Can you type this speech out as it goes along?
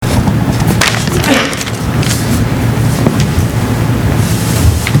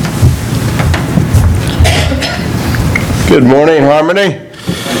Good morning, Harmony.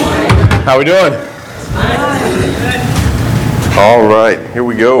 How we doing? All right, here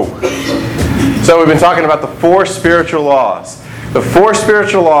we go. So we've been talking about the 4 spiritual laws. The 4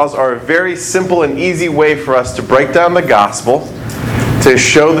 spiritual laws are a very simple and easy way for us to break down the gospel, to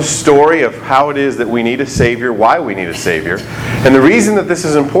show the story of how it is that we need a Savior, why we need a Savior. And the reason that this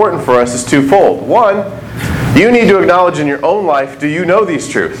is important for us is twofold. One, you need to acknowledge in your own life, do you know these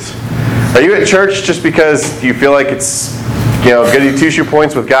truths? Are you at church just because you feel like it's, goody two-shoe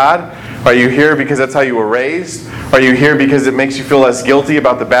points with God? Are you here because that's how you were raised? Are you here because it makes you feel less guilty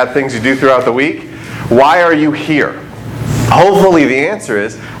about the bad things you do throughout the week? Why are you here? Hopefully the answer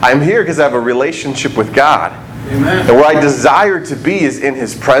is, I'm here because I have a relationship with God. Amen. And where I desire to be is in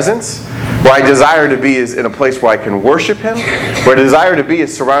His presence. Where I desire to be is in a place where I can worship Him. Where I desire to be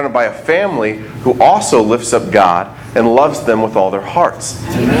is surrounded by a family who also lifts up God and loves them with all their hearts.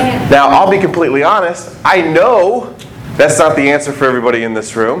 Amen. Now, I'll be completely honest. I know that's not the answer for everybody in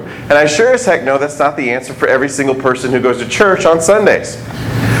this room. And I sure as heck know that's not the answer for every single person who goes to church on Sundays.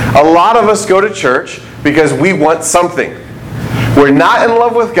 A lot of us go to church because we want something. We're not in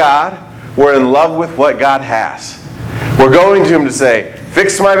love with God. We're in love with what God has. We're going to Him to say,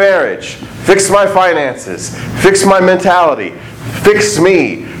 fix my marriage, fix my finances, fix my mentality, fix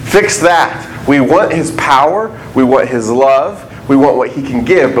me, fix that. We want His power, we want His love, we want what He can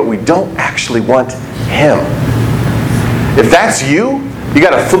give, but we don't actually want Him. If that's you, you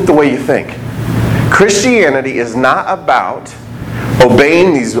got to flip the way you think. Christianity is not about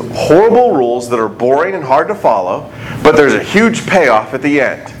obeying these horrible rules that are boring and hard to follow, but there's a huge payoff at the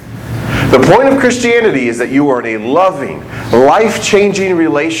end. The point of Christianity is that you are in a loving, life-changing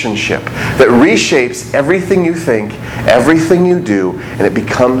relationship that reshapes everything you think, everything you do, and it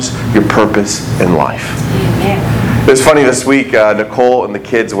becomes your purpose in life. It was funny this week, Nicole and the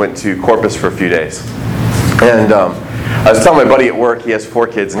kids went to Corpus for a few days. And I was telling my buddy at work, he has 4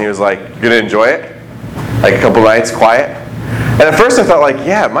 kids, and he was like, "You gonna enjoy it? Like a couple nights, quiet?" And at first I thought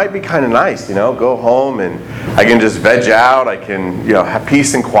it might be kind of nice, go home and I can just veg out, I can, have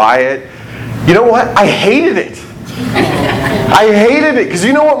peace and quiet. You know what? I hated it. I hated it, because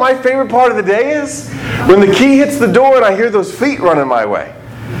you know what my favorite part of the day is? When the key hits the door and I hear those feet running my way.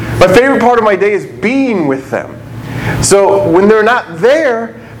 My favorite part of my day is being with them. So when they're not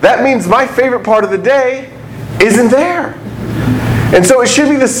there, that means my favorite part of the day isn't there. And so it should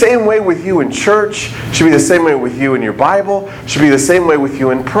be the same way with you in church. It should be the same way with you in your Bible. It should be the same way with you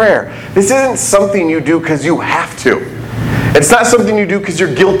in prayer. This isn't something you do because you have to. It's not something you do because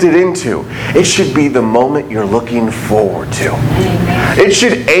you're guilted into. It should be the moment you're looking forward to. It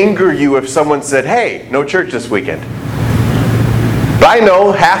should anger you if someone said, "Hey, no church this weekend." But I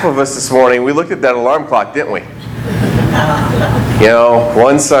know half of us this morning, we looked at that alarm clock, didn't we?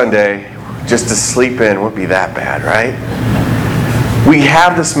 One Sunday, just to sleep in wouldn't be that bad, right? We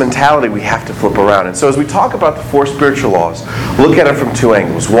have this mentality we have to flip around. And so as we talk about the 4 spiritual laws, look at it from 2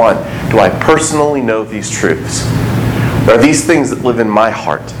 angles. One, do I personally know these truths? Are these things that live in my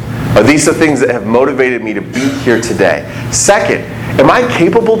heart? Are these the things that have motivated me to be here today? Second, am I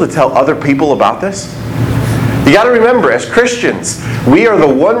capable to tell other people about this? You got to remember, as Christians, we are the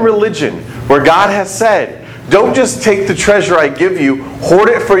one religion where God has said, don't just take the treasure I give you, hoard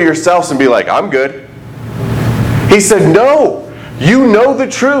it for yourselves and be like, I'm good. He said, no, you know the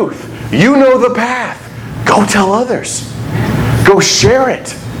truth. You know the path. Go tell others. Go share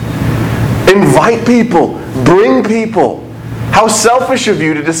it. Invite people. Bring people. How selfish of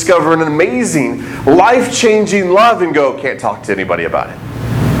you to discover an amazing, life-changing love and go, can't talk to anybody about it.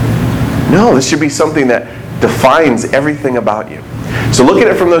 No, this should be something that defines everything about you. So look at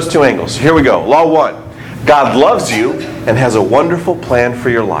it from those 2 angles. Here we go. Law 1. God loves you and has a wonderful plan for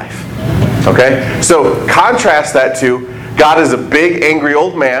your life. Okay? So contrast that to God is a big, angry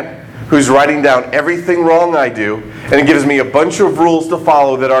old man who's writing down everything wrong I do, and it gives me a bunch of rules to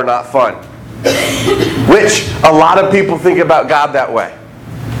follow that are not fun. Which a lot of people think about God that way.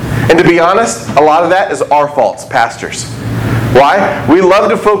 And to be honest, a lot of that is our faults, pastors. Why? We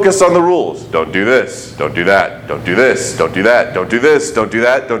love to focus on the rules. Don't do this, don't do that, don't do this, don't do that, don't do this, don't do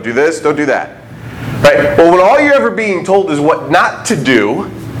that, don't do this, don't do that. Right? Well, when all you're ever being told is what not to do,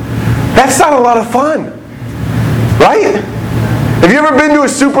 that's not a lot of fun. Right? Have you ever been to a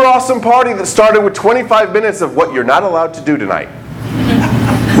super awesome party that started with 25 minutes of what you're not allowed to do tonight?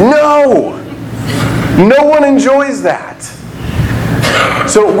 No! No one enjoys that.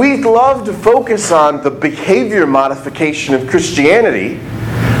 So we love to focus on the behavior modification of Christianity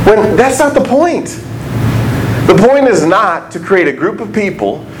when that's not the point. The point is not to create a group of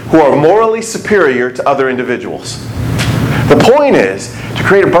people who are morally superior to other individuals. The point is to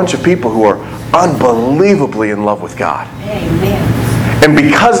create a bunch of people who are unbelievably in love with God. Amen. And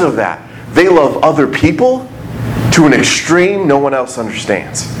because of that, they love other people to an extreme no one else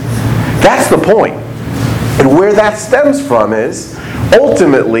understands. That's the point. And where that stems from is,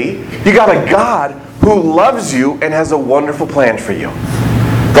 ultimately, you got a God who loves you and has a wonderful plan for you.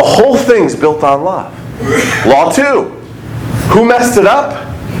 The whole thing's built on love. Law 2. Who messed it up?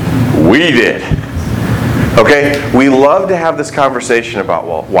 We did. Okay? We love to have this conversation about,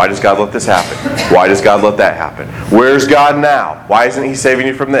 well, why does God let this happen? Why does God let that happen? Where's God now? Why isn't He saving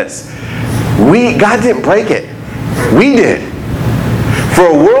you from this? God didn't break it. We did. For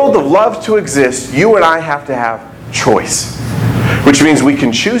a world of love to exist, you and I have to have choice. Which means we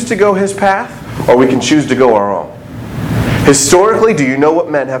can choose to go His path, or we can choose to go our own. Historically, do you know what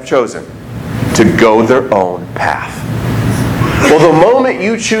men have chosen? To go their own path. Well, the moment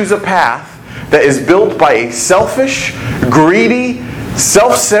you choose a path that is built by a selfish, greedy,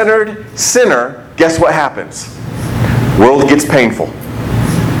 self-centered sinner, guess what happens? The world gets painful.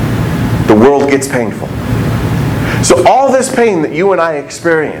 The world gets painful. So all this pain that you and I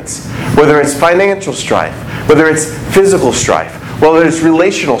experience, whether it's financial strife, whether it's physical strife, whether it's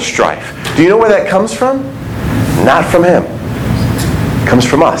relational strife, do you know where that comes from? Not from Him. It comes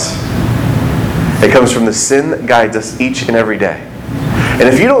from us. It comes from the sin that guides us each and every day. And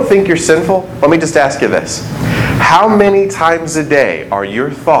if you don't think you're sinful, let me just ask you this. How many times a day are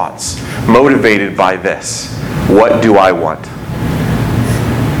your thoughts motivated by this? What do I want?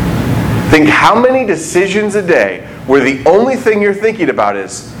 Think how many decisions a day where the only thing you're thinking about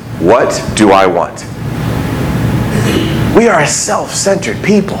is, what do I want? We are a self-centered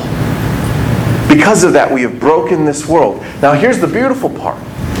people. Because of that, we have broken this world. Now here's the beautiful part.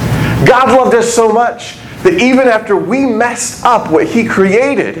 God loved us so much that even after we messed up what He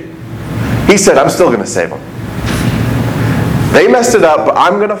created, He said, I'm still going to save them. They messed it up, but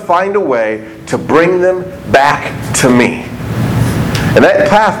I'm going to find a way to bring them back to me. And that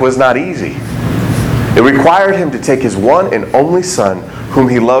path was not easy. It required Him to take His one and only Son, whom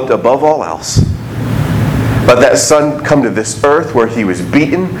He loved above all else. Let that Son come to this earth where He was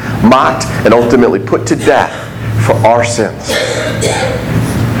beaten, mocked, and ultimately put to death for our sins.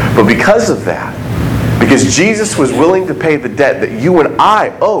 But because of that, because Jesus was willing to pay the debt that you and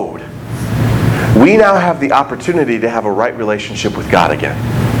I owed, we now have the opportunity to have a right relationship with God again.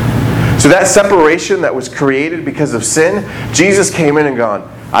 So that separation that was created because of sin, Jesus came in and gone,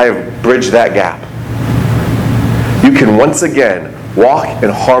 I have bridged that gap. You can once again walk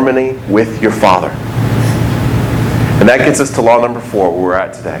in harmony with your Father. And that gets us to law number 4, where we're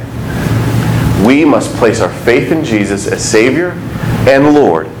at today. We must place our faith in Jesus as Savior and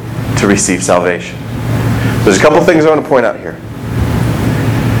Lord to receive salvation. There's a couple things I want to point out here.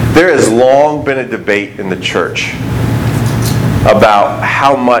 There has long been a debate in the church about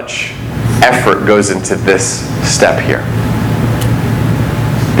how much effort goes into this step here.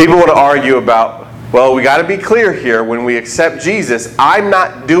 People want to argue about, well, we got to be clear here. When we accept Jesus, I'm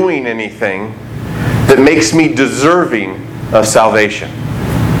not doing anything that makes me deserving of salvation.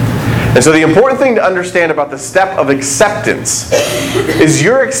 And so the important thing to understand about the step of acceptance is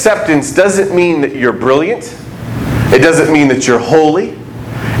your acceptance doesn't mean that you're brilliant. It doesn't mean that you're holy.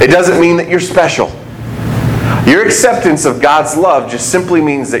 It doesn't mean that you're special. Your acceptance of God's love just simply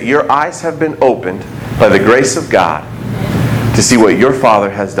means that your eyes have been opened by the grace of God to see what your Father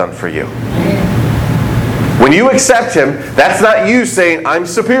has done for you. When you accept Him, that's not you saying, I'm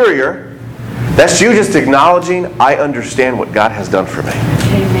superior. That's you just acknowledging, I understand what God has done for me.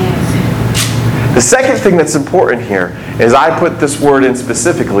 Amen. The second thing that's important here, as I put this word in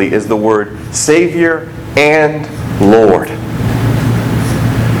specifically, is the word Savior and Lord.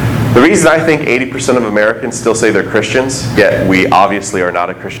 The reason I think 80% of Americans still say they're Christians, yet we obviously are not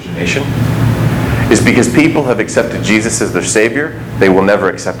a Christian nation, is because people have accepted Jesus as their Savior, they will never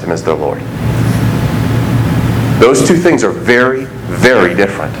accept Him as their Lord. Those two things are very, very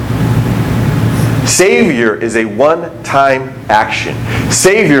different. Savior is a one-time action.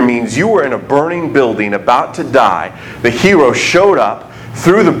 Savior means you were in a burning building about to die. The hero showed up,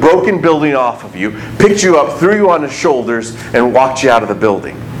 threw the broken building off of you, picked you up, threw you on his shoulders, and walked you out of the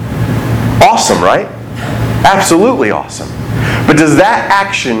building. Awesome, right? Absolutely awesome. But does that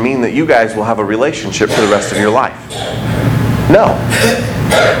action mean that you guys will have a relationship for the rest of your life? No.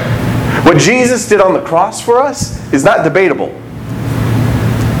 What Jesus did on the cross for us is not debatable.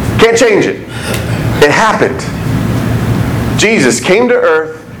 Can't change it. It happened. Jesus came to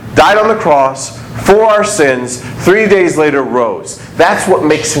earth, died on the cross for our sins, 3 days later rose. That's what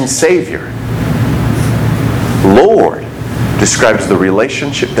makes Him Savior. Lord describes the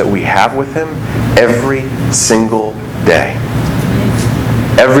relationship that we have with Him every single day.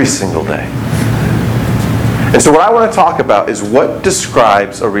 Every single day. And so what I want to talk about is what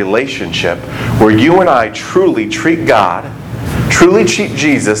describes a relationship where you and I truly treat God, truly treat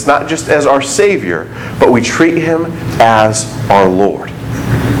Jesus, not just as our Savior, but we treat Him as our Lord.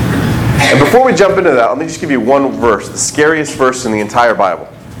 And before we jump into that, let me just give you one verse, the scariest verse in the entire Bible.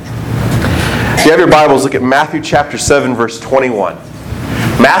 If you have your Bibles, look at Matthew chapter 7, verse 21.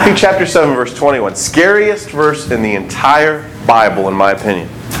 Matthew chapter 7, verse 21. Scariest verse in the entire Bible, in my opinion.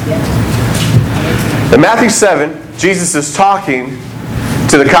 In Matthew 7, Jesus is talking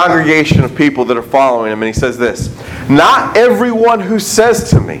to the congregation of people that are following Him, and He says this, "Not everyone who says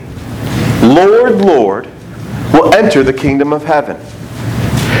to me, 'Lord, Lord,' will enter the kingdom of heaven,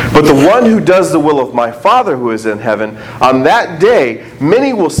 but the one who does the will of my Father who is in heaven. On that day,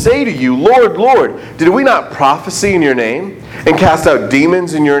 many will say to you, 'Lord, Lord, did we not prophesy in your name, and cast out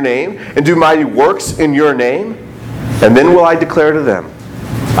demons in your name, and do mighty works in your name?' And then will I declare to them,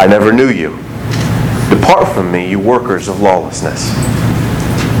 'I never knew you. Depart from me, you workers of lawlessness.'"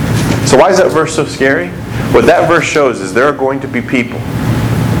 So why is that verse so scary? What that verse shows is there are going to be people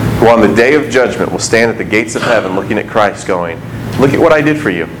who on the day of judgment will stand at the gates of heaven looking at Christ going, "Look at what I did for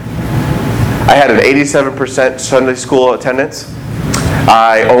you. I had an 87% Sunday school attendance.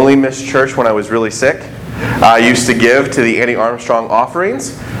 I only missed church when I was really sick. I used to give to the Annie Armstrong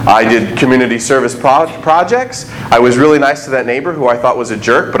offerings. I did community service projects. I was really nice to that neighbor who I thought was a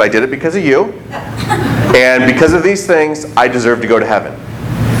jerk, but I did it because of you. And because of these things, I deserve to go to heaven."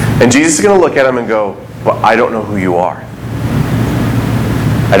 And Jesus is going to look at him and go, "But I don't know who you are.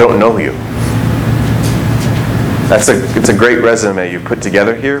 I don't know you." It's a great resume you put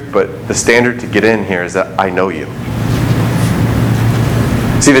together here, but the standard to get in here is that I know you.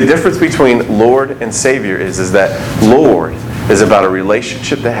 See, the difference between Lord and Savior is that Lord is about a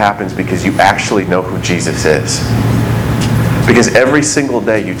relationship that happens because you actually know who Jesus is. Because every single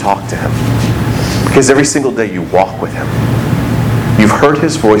day you talk to Him. Because every single day you walk with Him. You've heard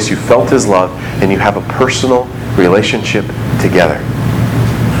His voice, you've felt His love, and you have a personal relationship together.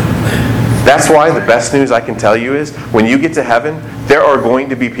 That's why the best news I can tell you is when you get to heaven, there are going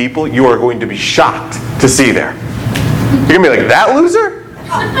to be people you are going to be shocked to see there. You're going to be like, "That loser?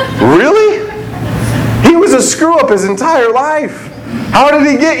 Really? He was a screw-up his entire life. How did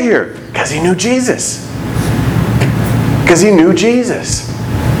he get here?" Because he knew Jesus. Because he knew Jesus.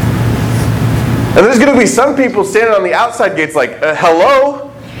 And there's going to be some people standing on the outside gates like,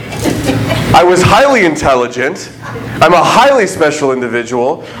 "Hello? I was highly intelligent. I'm a highly special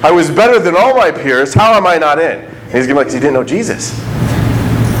individual. I was better than all my peers. How am I not in?" And he's going to be like, "Because you didn't know Jesus.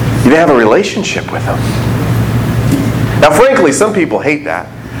 You didn't have a relationship with Him." Now, frankly, some people hate that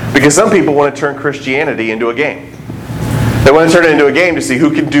because some people want to turn Christianity into a game. They want to turn it into a game to see who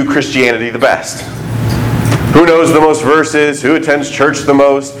can do Christianity the best. Who knows the most verses, who attends church the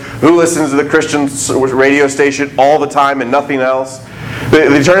most, who listens to the Christian radio station all the time and nothing else.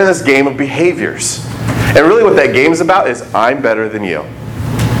 They turn in this game of behaviors. And really what that game is about is, I'm better than you.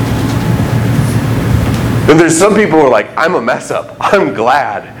 And there's some people who are like, "I'm a mess up. I'm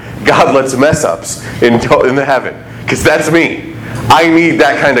glad God lets mess ups in the heaven. Because that's me. I need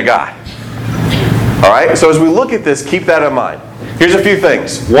that kind of God." Alright? So as we look at this, keep that in mind. Here's a few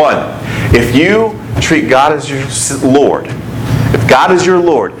things. One, if you treat God as your Lord, if God is your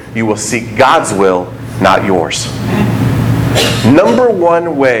Lord, you will seek God's will, not yours. Number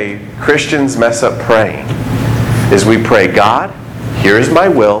one way Christians mess up praying is we pray, "God, here is my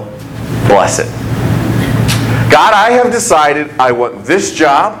will, bless it. God, I have decided I want this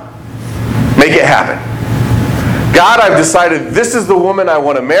job, make it happen. God, I've decided this is the woman I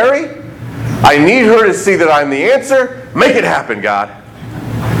want to marry. I need her to see that I'm the answer. Make it happen, God."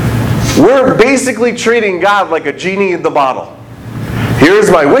 We're basically treating God like a genie in the bottle. Here's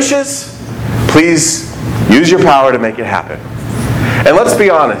my wishes. Please use your power to make it happen. And let's be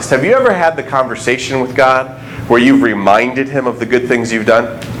honest. Have you ever had the conversation with God where you've reminded Him of the good things you've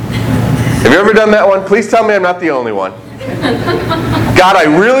done? Have you ever done that one? Please tell me I'm not the only one. "God, I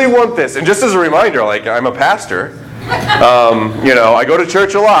really want this." And just as a reminder, like, I'm a pastor. I go to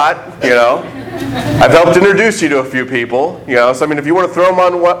church a lot. I've helped introduce you to a few people. So I mean, if you want to throw them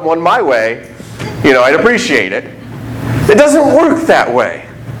on one my way, I'd appreciate it. It doesn't work that way.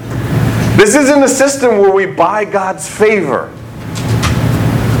 This isn't a system where we buy God's favor.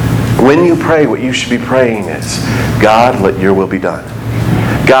 When you pray, what you should be praying is, "God, let your will be done.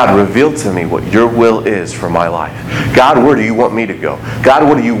 God, reveal to me what your will is for my life. God, where do you want me to go? God,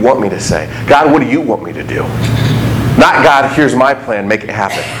 what do you want me to say? God, what do you want me to do?" Not, "God, here's my plan, make it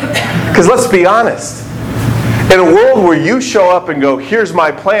happen." Because let's be honest. In a world where you show up and go, "Here's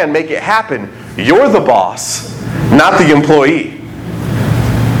my plan, make it happen," you're the boss. not the employee.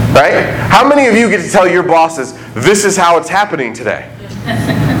 Right? How many of you get to tell your bosses, this is how it's happening today?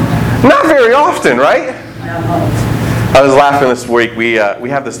 Not very often, right? I was laughing this week. We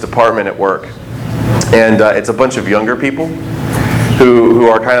have this department at work, and it's a bunch of younger people who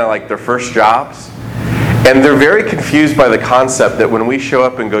are kind of like their first jobs. And they're very confused by the concept that when we show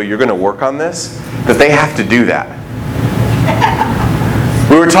up and go, you're going to work on this, that they have to do that.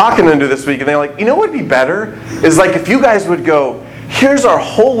 We were talking to them this week, and they're like, you know what would be better? Is like if you guys would go, here's our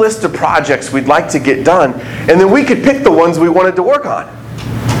whole list of projects we'd like to get done, and then we could pick the ones we wanted to work on.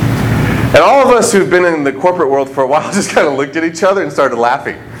 And all of us who've been in the corporate world for a while just kind of looked at each other and started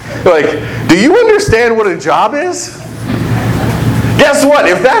laughing. Like, do you understand what a job is? Guess what?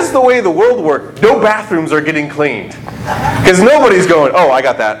 If that's the way the world worked, no bathrooms are getting cleaned. Because nobody's going, oh, I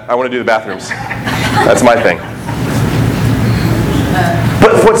got that. I want to do the bathrooms. That's my thing.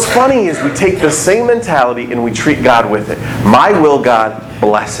 But what's funny is we take the same mentality and we treat God with it. My will, God,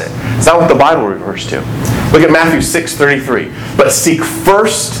 bless it. It's not what the Bible refers to. Look at Matthew 6:33. But seek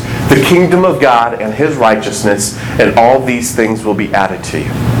first the kingdom of God and His righteousness, and all these things will be added to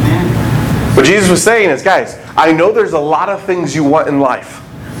you. What Jesus was saying is, guys, I know there's a lot of things you want in life.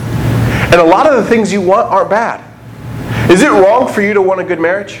 And a lot of the things you want aren't bad. Is it wrong for you to want a good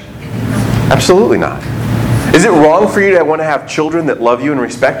marriage? Absolutely not. Is it wrong for you to want to have children that love you and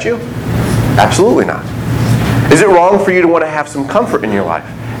respect you? Absolutely not. Is it wrong for you to want to have some comfort in your life?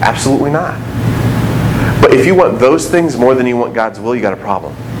 Absolutely not. But if you want those things more than you want God's will, you got a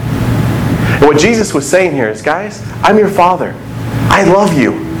problem. And what Jesus was saying here is, guys, I'm your Father. I love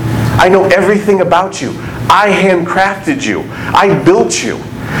you. I know everything about you. I handcrafted you. I built you.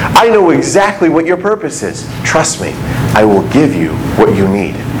 I know exactly what your purpose is. Trust me, I will give you what you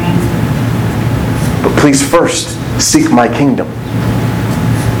need. But please first seek my kingdom.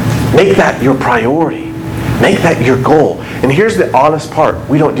 Make that your priority. Make that your goal. And here's the honest part.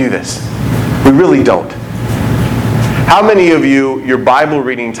 We don't do this. We really don't. How many of you, your Bible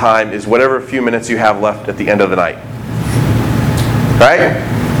reading time is whatever few minutes you have left at the end of the night? Right?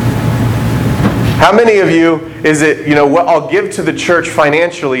 How many of you is it, what I'll give to the church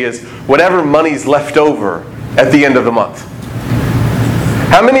financially is whatever money's left over at the end of the month?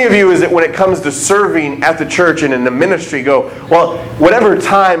 How many of you is it when it comes to serving at the church and in the ministry go, well, whatever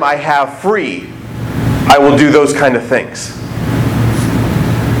time I have free, I will do those kind of things?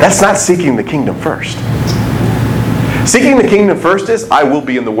 That's not seeking the kingdom first. Seeking the kingdom first is, I will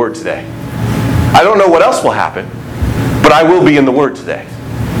be in the Word today. I don't know what else will happen, but I will be in the Word today.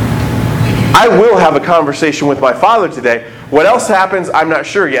 I will have a conversation with my Father today. What else happens, I'm not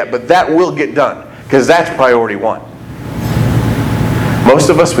sure yet, but that will get done, because that's priority one. Most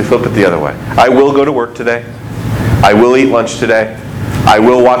of us, we flip it the other way. I will go to work today. I will eat lunch today. I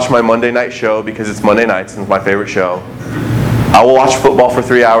will watch my Monday night show because it's Monday nights and it's my favorite show. I will watch football for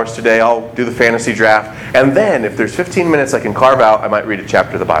 3 hours today. I'll do the fantasy draft. And then, if there's 15 minutes I can carve out, I might read a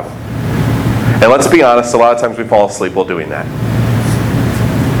chapter of the Bible. And let's be honest, a lot of times we fall asleep while doing that.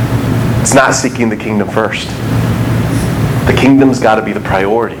 It's not seeking the kingdom first. The kingdom's got to be the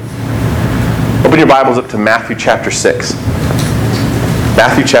priority. Open your Bibles up to Matthew chapter 6.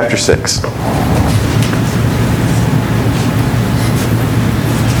 Matthew chapter 6.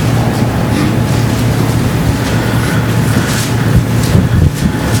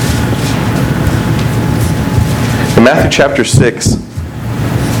 In Matthew chapter 6,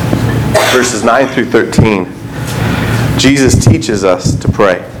 verses 9 through 13, Jesus teaches us to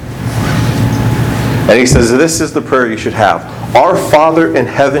pray. And He says, this is the prayer you should have. Our Father in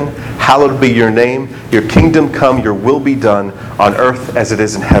heaven, hallowed be your name. Your kingdom come, your will be done on earth as it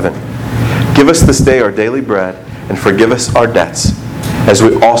is in heaven. Give us this day our daily bread, and forgive us our debts, as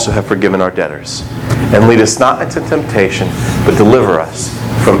we also have forgiven our debtors. And lead us not into temptation, but deliver us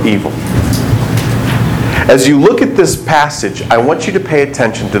from evil. As you look at this passage, I want you to pay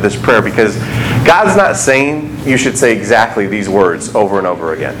attention to this prayer, because God's not saying you should say exactly these words over and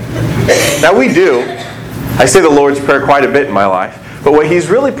over again. Now we do. I say the Lord's Prayer quite a bit in my life. But what He's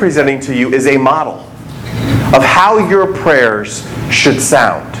really presenting to you is a model of how your prayers should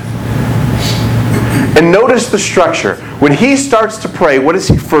sound. And notice the structure. When He starts to pray, what does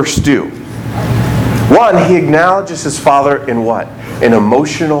He first do? One, He acknowledges His Father in what? In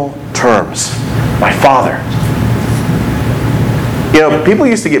emotional terms. My Father. People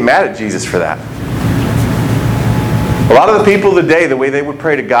used to get mad at Jesus for that. A lot of the people today, the way they would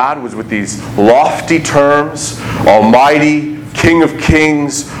pray to God was with these lofty terms: Almighty, King of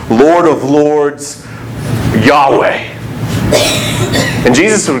Kings, Lord of Lords, Yahweh. And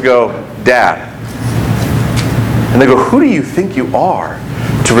Jesus would go, Dad. And they go, who do you think you are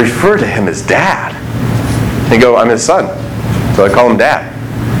to refer to Him as Dad? They go, I'm his son. So I call him Dad.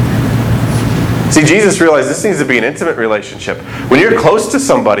 See, Jesus realized this needs to be an intimate relationship. When you're close to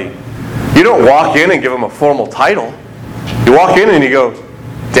somebody, you don't walk in and give them a formal title. You walk in and you go,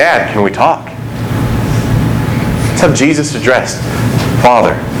 Dad, can we talk? That's how Jesus addressed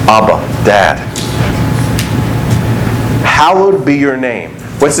Father, Abba, Dad. Hallowed be your name.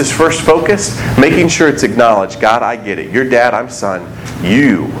 What's his first focus? Making sure it's acknowledged. God, I get it. You're Dad, I'm Son.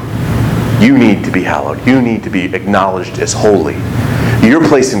 You need to be hallowed. You need to be acknowledged as holy. Your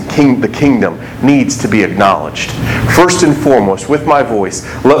place in the kingdom needs to be acknowledged. First and foremost, with my voice,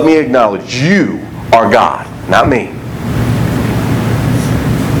 let me acknowledge you are God, not me.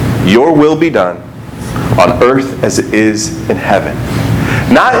 Your will be done on earth as it is in heaven.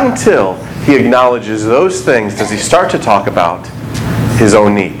 Not until he acknowledges those things does he start to talk about his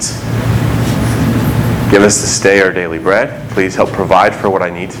own needs. Give us this day our daily bread. Please help provide for what I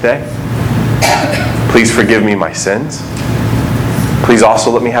need today. Please forgive me my sins. Please also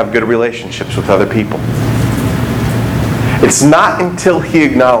let me have good relationships with other people. It's not until he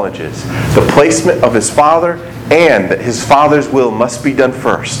acknowledges the placement of his Father and that his Father's will must be done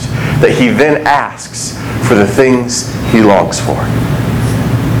first that he then asks for the things he longs for.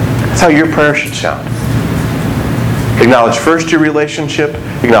 That's how your prayer should sound. Acknowledge first your relationship.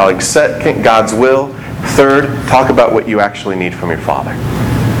 Acknowledge second God's will. Third, talk about what you actually need from your Father.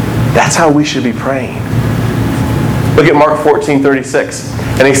 That's how we should be praying. Look at Mark 14:36.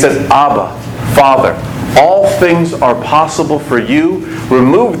 And he says, Abba, Father, all things are possible for you.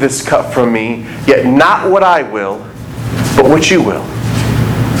 Remove this cup from me, yet not what I will, but what you will.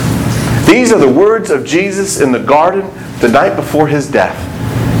 These are the words of Jesus in the garden the night before his death.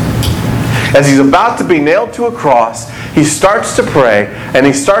 As he's about to be nailed to a cross, he starts to pray and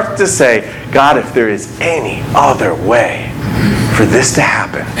he starts to say, God, if there is any other way for this to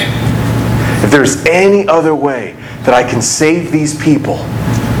happen, if there's any other way that I can save these people,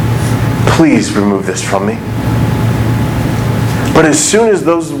 please remove this from me. But as soon as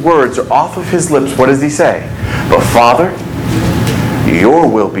those words are off of his lips, what does he say? But Father, your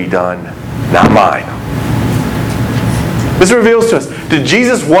will be done, not mine. This reveals to us, did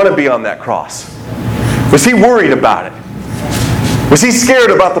Jesus want to be on that cross? Was he worried about it? Was he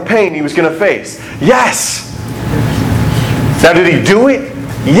scared about the pain he was going to face? Yes. Now, did he do it?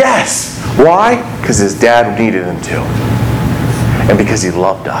 Yes. Why? Because his dad needed him to. And because he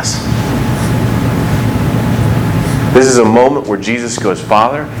loved us. This is a moment where Jesus goes,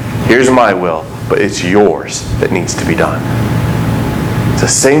 Father, here's my will, but it's yours that needs to be done. It's the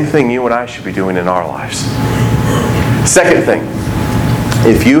same thing you and I should be doing in our lives. Second thing,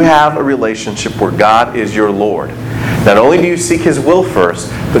 if you have a relationship where God is your Lord, not only do you seek his will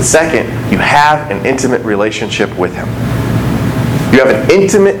first, but second, you have an intimate relationship with him. You have an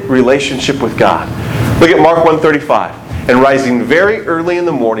intimate relationship with God. Look at Mark 1:35. And rising very early in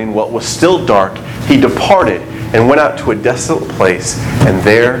the morning, while it was still dark, he departed and went out to a desolate place, and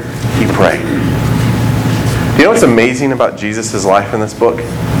there he prayed. Do you know what's amazing about Jesus' life in this book?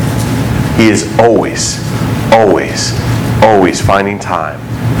 He is always finding time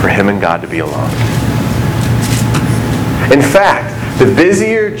for him and God to be alone. In fact, the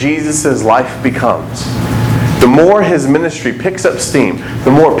busier Jesus' life becomes, the more his ministry picks up steam,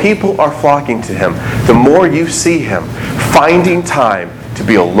 the more people are flocking to him, the more you see him finding time to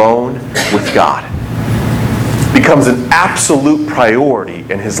be alone with God. Becomes an absolute priority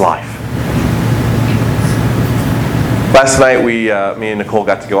in his life. Last night, me and Nicole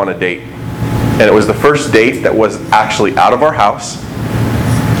got to go on a date. And it was the first date that was actually out of our house,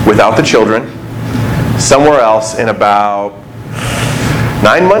 without the children, somewhere else in about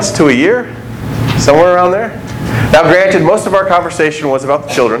 9 months to a year, somewhere around there. Now granted, most of our conversation was about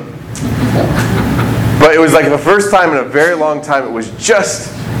the children, but it was like the first time in a very long time it was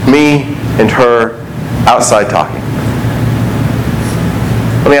just me and her outside talking.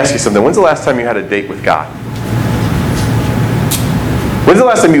 Let me ask you something. When's the last time you had a date with God? When's the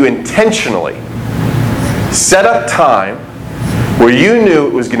last time you intentionally set up time where you knew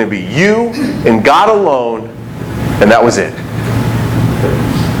it was going to be you and God alone, and that was it?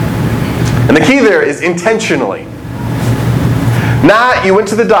 And the key there is intentionally. Not you went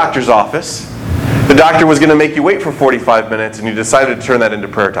to the doctor's office, the doctor was going to make you wait for 45 minutes, and you decided to turn that into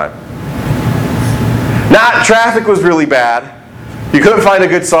prayer time. Not traffic was really bad, you couldn't find a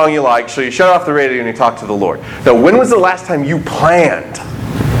good song you liked, so you shut off the radio and you talked to the Lord. Now, when was the last time you planned?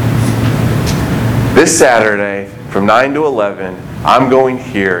 This Saturday, from 9 to 11, I'm going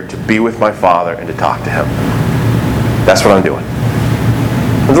here to be with my Father and to talk to him. That's what I'm doing.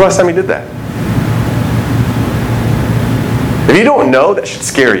 When's the last time you did that? If you don't know, that should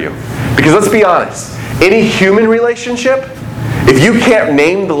scare you. Because let's be honest, Any human relationship, if you can't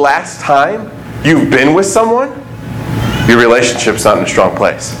name the last time you've been with someone, your relationship's not in a strong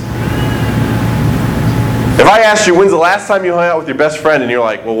place. If I asked you when's the last time you hung out with your best friend and you're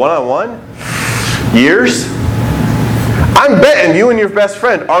like, well, one-on-one? Years? I'm betting you and your best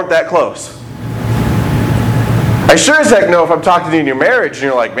friend aren't that close. I sure as heck know if I'm talking to you in your marriage and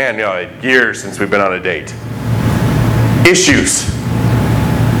you're like, man, years since we've been on a date. Issues.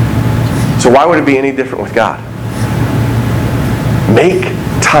 So why would it be any different with God? Make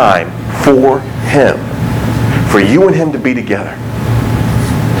time for Him. For you and Him to be together.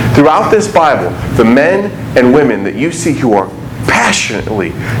 Throughout this Bible, the men and women that you see who are passionately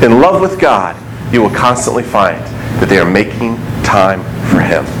in love with God, you will constantly find that they are making time for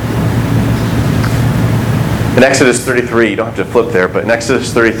Him. In Exodus 33, you don't have to flip there, but in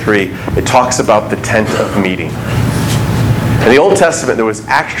Exodus 33, it talks about the tent of meeting. In the Old Testament, there was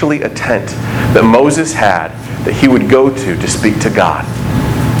actually a tent that Moses had that he would go to speak to God.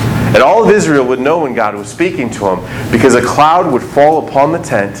 And all of Israel would know when God was speaking to him because a cloud would fall upon the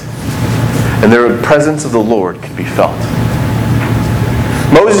tent and the presence of the Lord could be felt.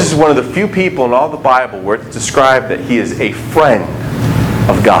 Moses is one of the few people in all the Bible where it's described that he is a friend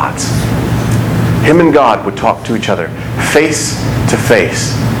of God's. Him and God would talk to each other face to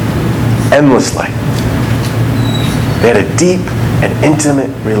face, endlessly. They had a deep and intimate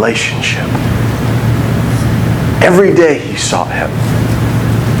relationship. Every day he sought Him.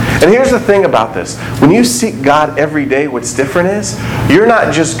 And here's the thing about this. When you seek God every day, what's different is, you're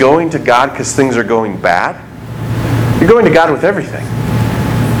not just going to God because things are going bad. You're going to God with everything.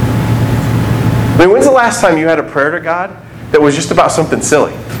 I mean, when's the last time you had a prayer to God that was just about something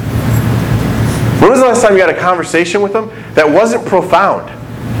silly? When was the last time you had a conversation with Him that wasn't profound?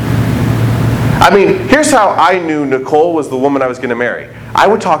 I mean, here's how I knew Nicole was the woman I was going to marry. I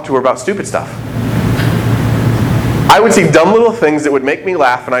would talk to her about stupid stuff. I would see dumb little things that would make me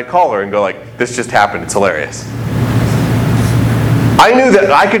laugh, and I'd call her and go like, this just happened, it's hilarious. I knew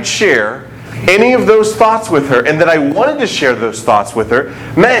that I could share any of those thoughts with her, and that I wanted to share those thoughts with her,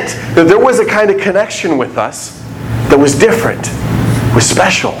 meant that there was a kind of connection with us that was different, was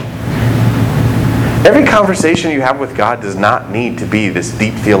special. Every conversation you have with God does not need to be this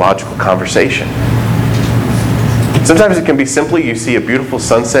deep theological conversation. Sometimes it can be simply you see a beautiful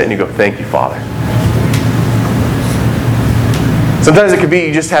sunset and you go, thank you, Father. Sometimes it could be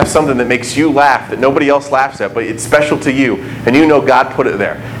you just have something that makes you laugh that nobody else laughs at, but it's special to you, and you know God put it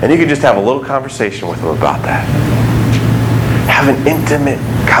there. And you can just have a little conversation with Him about that. Have an intimate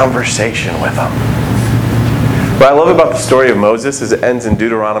conversation with Him. What I love about the story of Moses is it ends in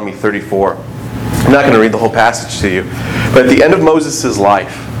Deuteronomy 34. I'm not going to read the whole passage to you, but at the end of Moses'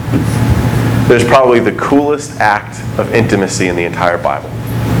 life, there's probably the coolest act of intimacy in the entire Bible.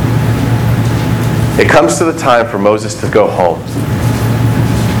 It comes to the time for Moses to go home.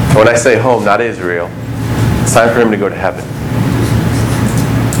 And when I say home, not Israel, it's time for him to go to heaven.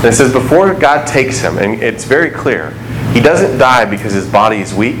 And it says before God takes him, and it's very clear, he doesn't die because his body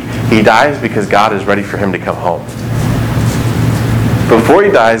is weak. He dies because God is ready for him to come home. Before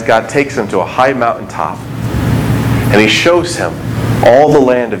he dies, God takes him to a high mountaintop, and He shows him all the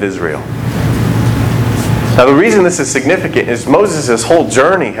land of Israel. Now the reason this is significant is Moses' whole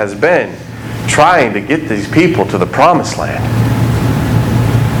journey has been trying to get these people to the promised land.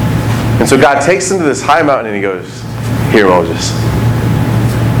 And so God takes him to this high mountain and He goes, here, Moses,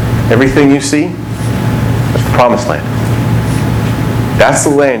 everything you see, that's the promised land. That's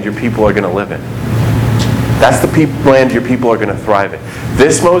the land your people are going to live in. That's the land your people are going to thrive in.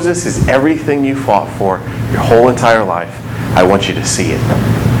 This, Moses, is everything you fought for your whole entire life. I want you to see it.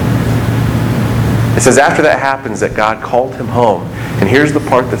 It says after that happens that God called him home. And here's the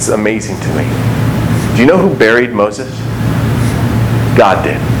part that's amazing to me. Do you know who buried Moses? God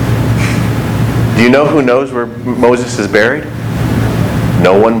did. Do you know who knows where Moses is buried?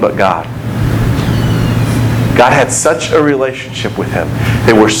 No one but God. God had such a relationship with him.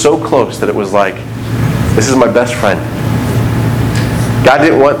 They were so close that it was like, this is my best friend. God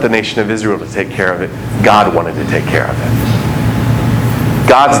didn't want the nation of Israel to take care of it. God wanted to take care of it.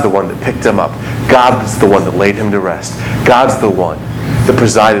 God's the one that picked him up. God's the one that laid him to rest. God's the one that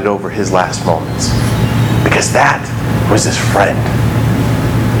presided over his last moments. Because that was his friend.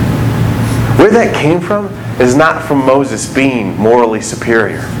 Where that came from is not from Moses being morally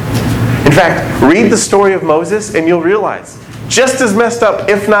superior. In fact, read the story of Moses and you'll realize, just as messed up,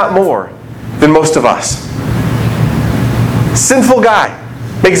 if not more, than most of us. Sinful guy,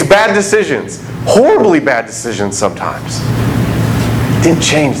 makes bad decisions, horribly bad decisions sometimes. It didn't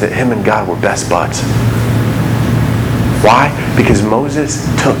change that him and God were best buds. Why? Because Moses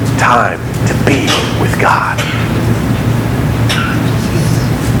took time to be with God.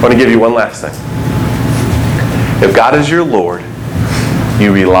 I want to give you one last thing. If God is your Lord,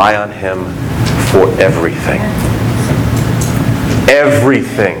 you rely on Him for everything.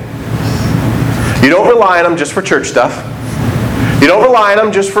 Everything. You don't rely on Him just for church stuff. You don't rely on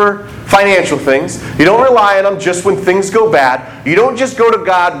Him just for financial things. You don't rely on Him just when things go bad. You don't just go to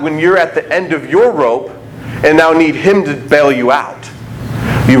God when you're at the end of your rope and now need Him to bail you out.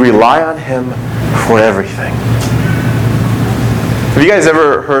 You rely on Him for everything. Have you guys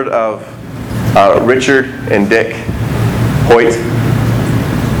ever heard of Richard and Dick Hoyt?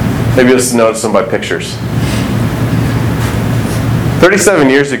 Maybe you'll just notice them by pictures. 37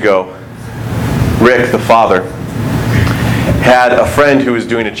 years ago, Rick, the father, had a friend who was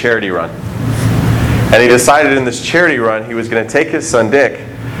doing a charity run. And he decided in this charity run he was going to take his son Dick,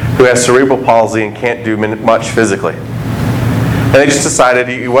 who has cerebral palsy and can't do much physically. And they just decided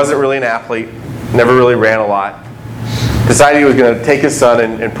he wasn't really an athlete, never really ran a lot. Decided he was going to take his son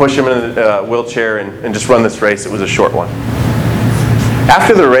and push him in a wheelchair and just run this race. It was a short one.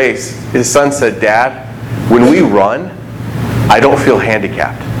 After the race, his son said, "Dad, when we run, I don't feel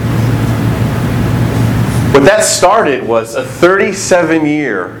handicapped." What that started was a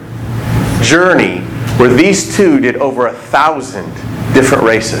 37-year journey where these two did over 1,000 different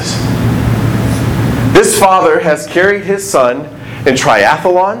races. This father has carried his son in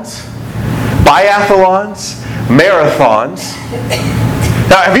triathlons, biathlons, marathons.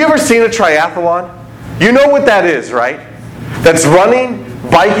 Now, have you ever seen a triathlon? You know what that is, right? That's running,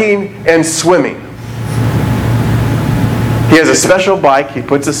 biking, and swimming. He has a special bike he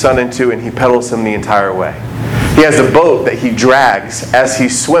puts his son into and he pedals him the entire way. He has a boat that he drags as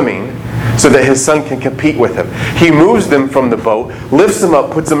he's swimming so that his son can compete with him. He moves them from the boat, lifts them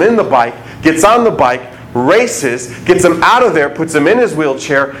up, puts them in the bike, gets on the bike, races, gets him out of there, puts him in his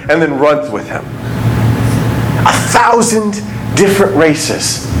wheelchair, and then runs with him. 1,000 different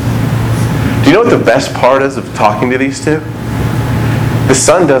races. Do you know what the best part is of talking to these two? The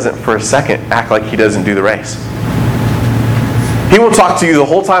son doesn't for a second act like he doesn't do the race. He will talk to you the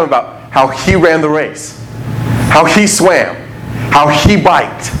whole time about how he ran the race, how he swam, how he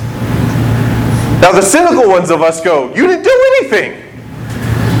biked. Now the cynical ones of us go, "You didn't do anything.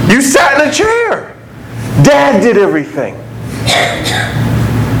 You sat in a chair. Dad did everything."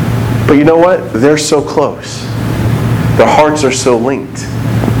 But you know what? They're so close. Their hearts are so linked.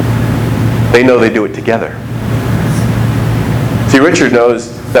 They know they do it together. See, Richard knows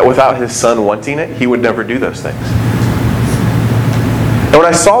that without his son wanting it, he would never do those things. And when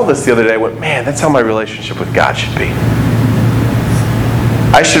I saw this the other day, I went, man, that's how my relationship with God should be.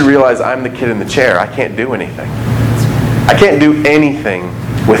 I should realize I'm the kid in the chair. I can't do anything. I can't do anything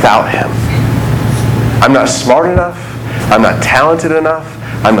without Him. I'm not smart enough. I'm not talented enough.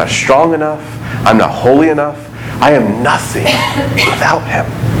 I'm not strong enough. I'm not holy enough. I am nothing without Him.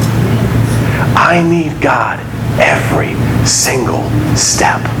 I need God every single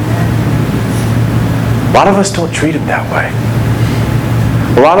step. A lot of us don't treat Him that way.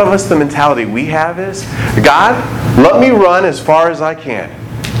 A lot of us, the mentality we have is, God, let me run as far as I can.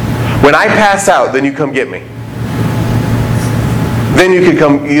 When I pass out, then you come get me. Then you can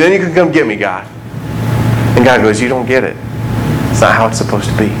come get me, God. And God goes, you don't get it. It's not how it's supposed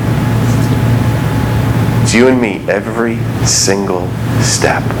to be. It's you and me every single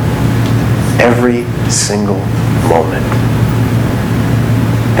step. Every single moment.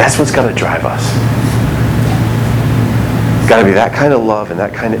 That's what's got to drive us. It's got to be that kind of love and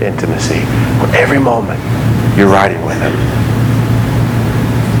that kind of intimacy where every moment you're riding with Him.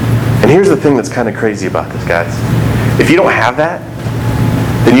 And here's the thing that's kind of crazy about this, guys. If you don't have that,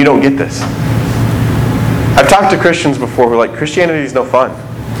 then you don't get this. I've talked to Christians before who are like, Christianity is no fun.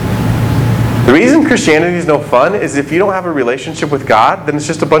 The reason Christianity is no fun is if you don't have a relationship with God, then it's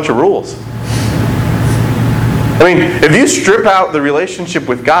just a bunch of rules. I mean, if you strip out the relationship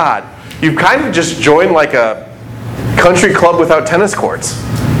with God, you've kind of just joined like a country club without tennis courts.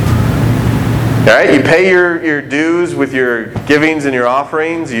 All right? You pay your dues with your givings and your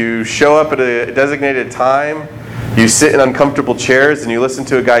offerings. You show up at a designated time. You sit in uncomfortable chairs and you listen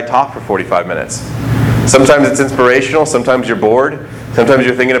to a guy talk for 45 minutes. Sometimes it's inspirational. Sometimes you're bored. Sometimes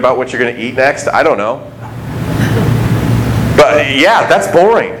you're thinking about what you're going to eat next. I don't know. But yeah, that's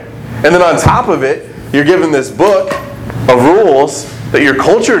boring. And then on top of it, you're given this book of rules that your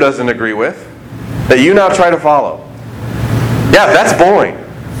culture doesn't agree with, that you now try to follow. Yeah, that's boring.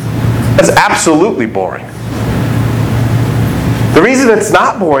 That's absolutely boring. The reason it's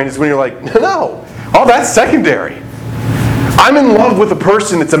not boring is when you're like, no, all that's secondary. I'm in love with a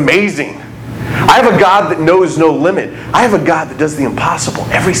person that's amazing. I have a God that knows no limit. I have a God that does the impossible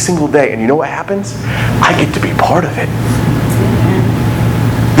every single day. And you know what happens? I get to be part of it.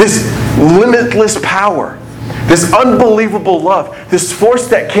 This limitless power, this unbelievable love, this force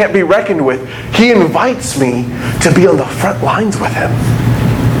that can't be reckoned with, He invites me to be on the front lines with Him.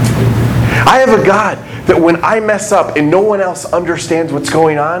 I have a God that when I mess up and no one else understands what's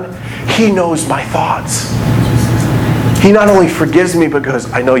going on, He knows my thoughts. He not only forgives me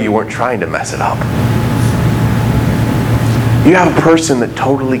because I know you weren't trying to mess it up. You have a person that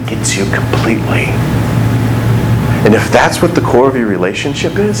totally gets you completely. And if that's what the core of your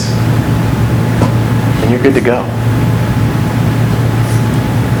relationship is, then you're good to go.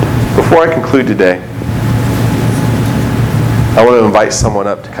 Before I conclude today, I want to invite someone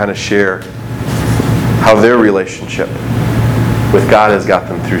up to kind of share how their relationship with God has got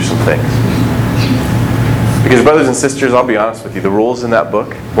them through some things. Because brothers and sisters, I'll be honest with you, the rules in that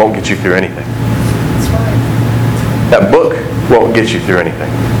book won't get you through anything. That book won't get you through anything.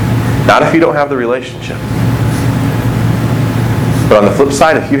 Not if you don't have the relationship. But on the flip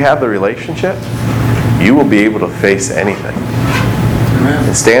side, if you have the relationship, you will be able to face anything. Amen.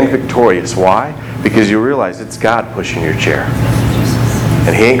 And stand victorious. Why? Because you realize it's God pushing your chair.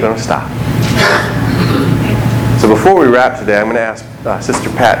 And He ain't going to stop. So before we wrap today, I'm going to ask Sister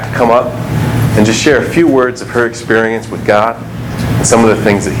Pat to come up and just share a few words of her experience with God and some of the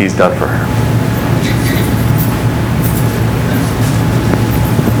things that He's done for her.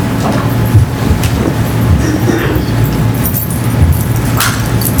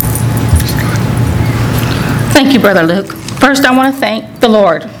 Thank you, Brother Luke. First, I want to thank the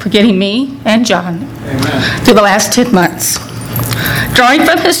Lord for getting me and John through the last 10 months. Drawing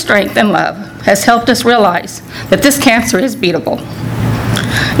from His strength and love has helped us realize that this cancer is beatable.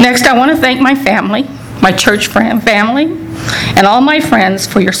 Next, I want to thank my family, my church family, and all my friends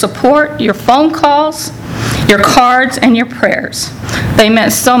for your support, your phone calls, your cards, and your prayers. They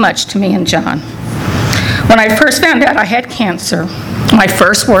meant so much to me and John. When I first found out I had cancer, my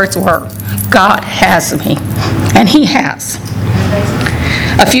first words were, God has me, and He has.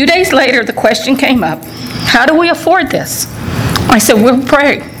 A few days later, the question came up, how do we afford this? I said, we'll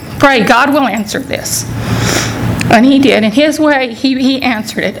pray, God will answer this. And He did. In His way, He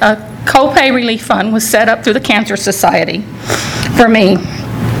answered it. A co-pay relief fund was set up through the Cancer Society for me,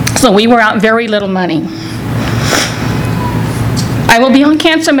 so we were out very little money. I will be on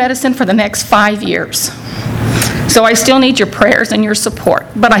cancer medicine for the next 5 years. So I still need your prayers and your support,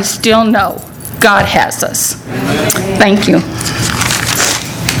 but I still know God has us. Thank you.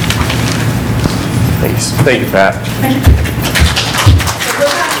 Thanks. Thank you, Pat.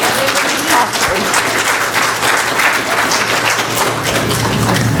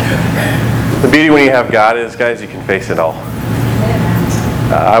 The beauty when you have God is, guys, you can face it all.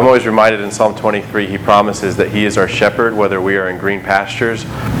 I'm always reminded in Psalm 23, He promises that He is our shepherd, whether we are in green pastures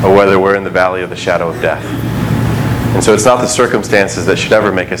or whether we're in the valley of the shadow of death. And so it's not the circumstances that should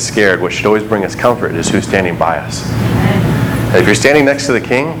ever make us scared. What should always bring us comfort is who's standing by us. And if you're standing next to the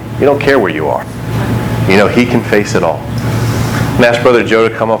King, you don't care where you are. You know He can face it all. I'm going to ask Brother Joe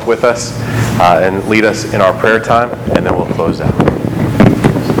to come up with us and lead us in our prayer time, and then we'll close out.